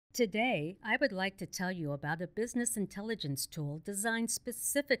Today, I would like to tell you about a business intelligence tool designed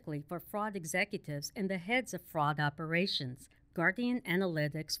specifically for fraud executives and the heads of fraud operations, Guardian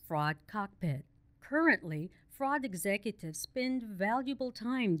Analytics Fraud Cockpit. Currently, fraud executives spend valuable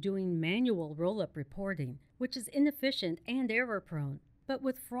time doing manual roll-up reporting, which is inefficient and error-prone. But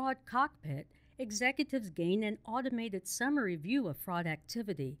with Fraud Cockpit, executives gain an automated summary view of fraud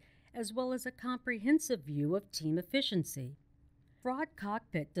activity, as well as a comprehensive view of team efficiency. Fraud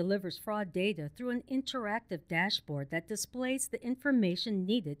Cockpit delivers fraud data through an interactive dashboard that displays the information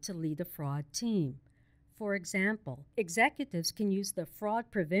needed to lead a fraud team. For example, executives can use the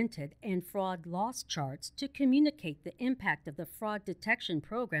fraud prevented and fraud loss charts to communicate the impact of the fraud detection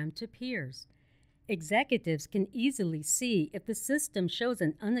program to peers. Executives can easily see if the system shows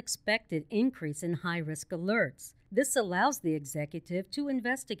an unexpected increase in high-risk alerts. This allows the executive to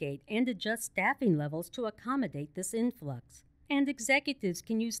investigate and adjust staffing levels to accommodate this influx. And executives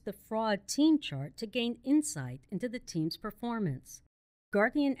can use the fraud team chart to gain insight into the team's performance.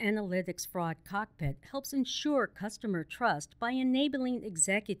 Guardian Analytics Fraud Cockpit helps ensure customer trust by enabling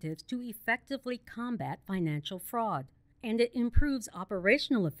executives to effectively combat financial fraud. And it improves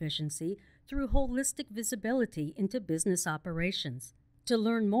operational efficiency through holistic visibility into business operations. To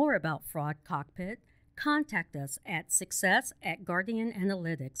learn more about Fraud Cockpit, contact us at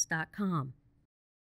success@guardiananalytics.com.